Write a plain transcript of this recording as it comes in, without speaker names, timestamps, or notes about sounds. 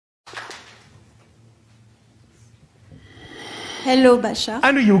Hello, Bashar.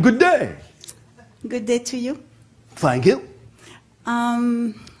 And to you, good day. Good day to you. Thank you.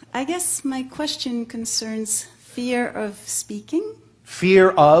 I guess my question concerns fear of speaking. Fear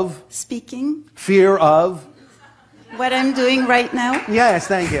of? Speaking. Fear of? What I'm doing right now. Yes,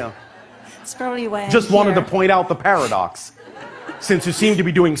 thank you. It's probably why I'm Just here. wanted to point out the paradox, since you seem to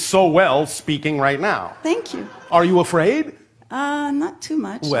be doing so well speaking right now. Thank you. Are you afraid? Not too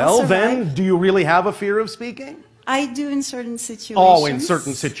much. Well, then, do you really have a fear of speaking? I do in certain situations. Oh, in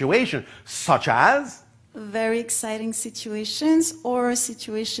certain situations. Such as? Very exciting situations or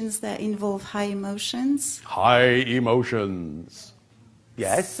situations that involve high emotions. High emotions.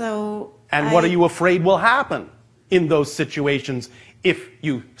 Yes. So. And what are you afraid will happen in those situations if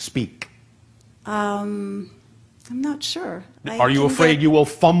you speak? I'm not sure. Are you afraid you will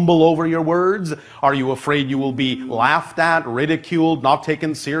fumble over your words? Are you afraid you will be laughed at, ridiculed, not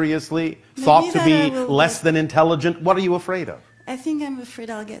taken seriously, thought to be less than intelligent? What are you afraid of? I think I'm afraid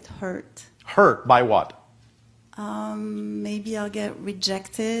I'll get hurt. Hurt by what? Maybe I'll get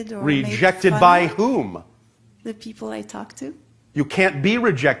rejected. Or rejected by whom? The people I talk to. You can't be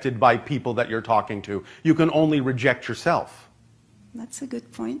rejected by people that you're talking to. You can only reject yourself. That's a good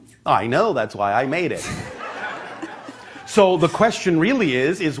point. I know, that's why I made it. So the question really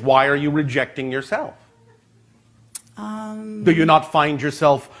is why are you rejecting yourself? Do you not find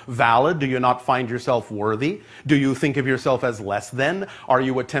yourself valid? Do you not find yourself worthy? Do you think of yourself as less than? Are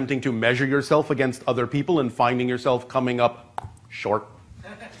you attempting to measure yourself against other people and finding yourself coming up short?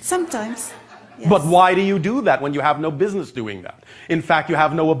 Sometimes. Yes. But why do you do that when you have no business doing that? In fact, you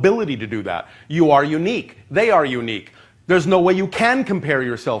have no ability to do that. You are unique. They are unique. There's no way you can compare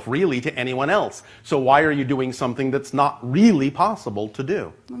yourself really to anyone else. So why are you doing something that's not really possible to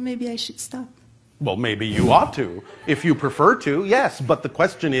do? Well, maybe I should stop. Well, maybe you ought to. If you prefer to, yes. But the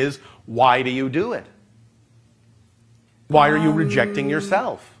question is, why do you do it? Why are you rejecting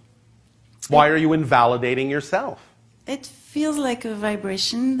yourself? Why are you invalidating yourself? It feels like a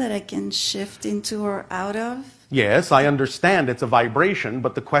vibration that I can shift into or out of. Yes, I understand it's a vibration,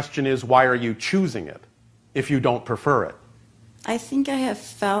 but the question is, why are you choosing it if you don't prefer it? I think I have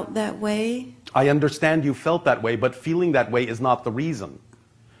felt that way. I understand you felt that way, but feeling that way is not the reason.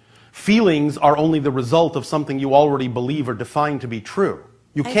 Feelings are only the result of something you already believe or define to be true.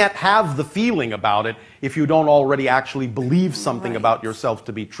 You can't have the feeling about it if you don't already actually believe something about yourself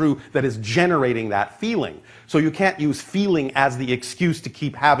to be true that is generating that feeling. So you can't use feeling as the excuse to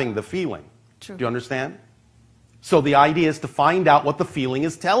keep having the feeling. True. Do you understand? So the idea is to find out what the feeling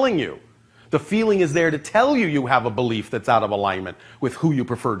is telling you. The feeling is there to tell you you have a belief that's out of alignment with who you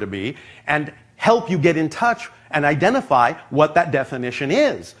prefer to be and help you get in touch and identify what that definition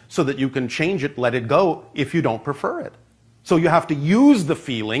is so that you can change it, let it go if you don't prefer it. So you have to use the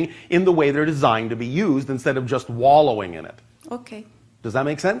feeling in the way they're designed to be used instead of just wallowing in it. Okay. Does that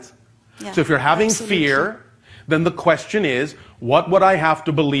make sense? Yeah, so if you're having fear, then the question is, what would I have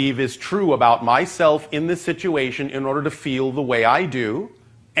to believe is true about myself in this situation in order to feel the way I do?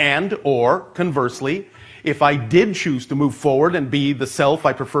 And, or, conversely, if I did choose to move forward and be the self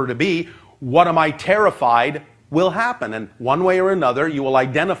I prefer to be, what am I terrified will happen? And one way or another, you will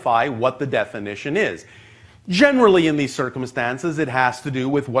identify what the definition is. Generally, in these circumstances, it has to do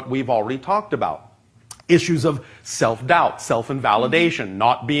with what we've already talked about. Issues of self-doubt, self-invalidation,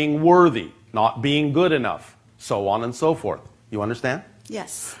 not being worthy, not being good enough, so on and so forth. You understand?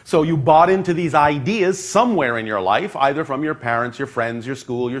 Yes. So you bought into these ideas somewhere in your life, either from your parents, your friends, your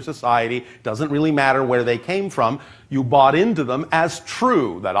school, your society. Doesn't really matter where they came from. You bought into them as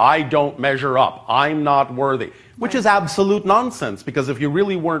true, that I don't measure up, I'm not worthy, which is absolute nonsense, because if you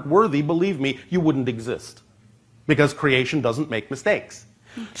really weren't worthy, believe me, you wouldn't exist, because creation doesn't make mistakes.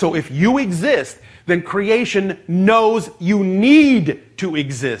 Okay. So if you exist, then creation knows you need to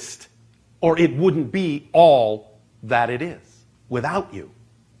exist, or it wouldn't be all that it is. Without you.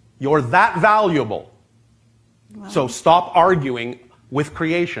 You're that valuable. Wow. So stop arguing with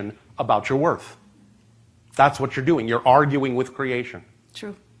creation about your worth. That's what you're doing. You're arguing with creation.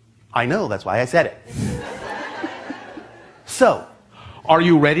 True. I know, that's why I said it. So, are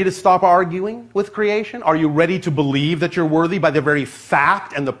you ready to stop arguing with creation? Are you ready to believe that you're worthy by the very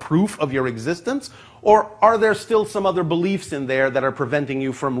fact and the proof of your existence? Or are there still some other beliefs in there that are preventing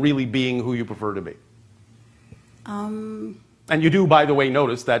you from really being who you prefer to be? And you do, by the way,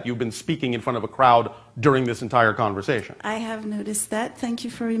 notice that you've been speaking in front of a crowd during this entire conversation. I have noticed that. Thank you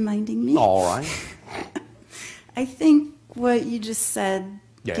for reminding me. All right. I think what you just said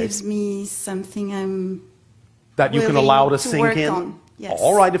gives me something that you can allow to sink in. On. Yes.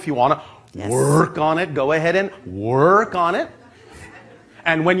 All right, if you want to work on it, go ahead and work on it.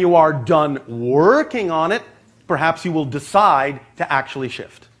 And when you are done working on it, perhaps you will decide to actually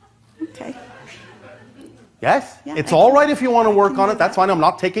shift. Okay. Yes? Yeah, it's all right if you want to work on it. That's that. fine. I'm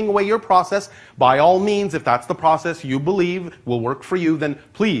not taking away your process. By all means, if that's the process you believe will work for you, then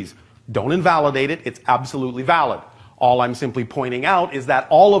please don't invalidate it. It's absolutely valid. All I'm simply pointing out is that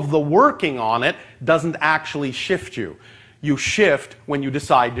all of the working on it doesn't actually shift you. You shift when you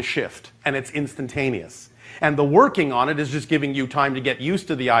decide to shift, and it's instantaneous. And the working on it is just giving you time to get used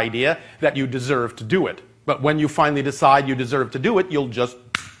to the idea that you deserve to do it. But when you finally decide you deserve to do it, you'll just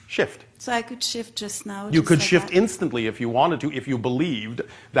shift. So I could shift just now? You could like shift that. instantly if you wanted to, if you believed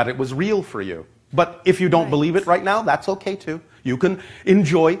that it was real for you. But if you don't believe it right now, that's okay too. You can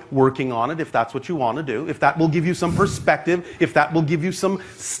enjoy working on it if that's what you want to do, if that will give you some perspective, if that will give you some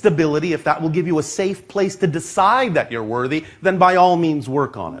stability, if that will give you a safe place to decide that you're worthy, then by all means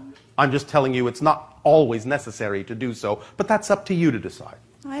work on it. I'm just telling you it's not always necessary to do so, but that's up to you to decide.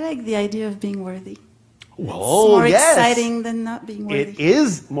 I like the idea of being worthy. Well, it's more exciting than not being worthy. It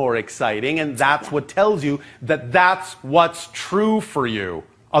is more exciting, and that's what tells you that that's what's true for you.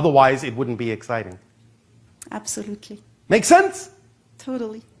 Otherwise, it wouldn't be exciting. Absolutely. Make sense?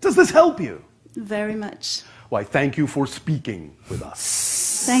 Totally. Does this help you? Very much. Why, thank you for speaking with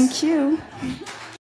us. Thank you.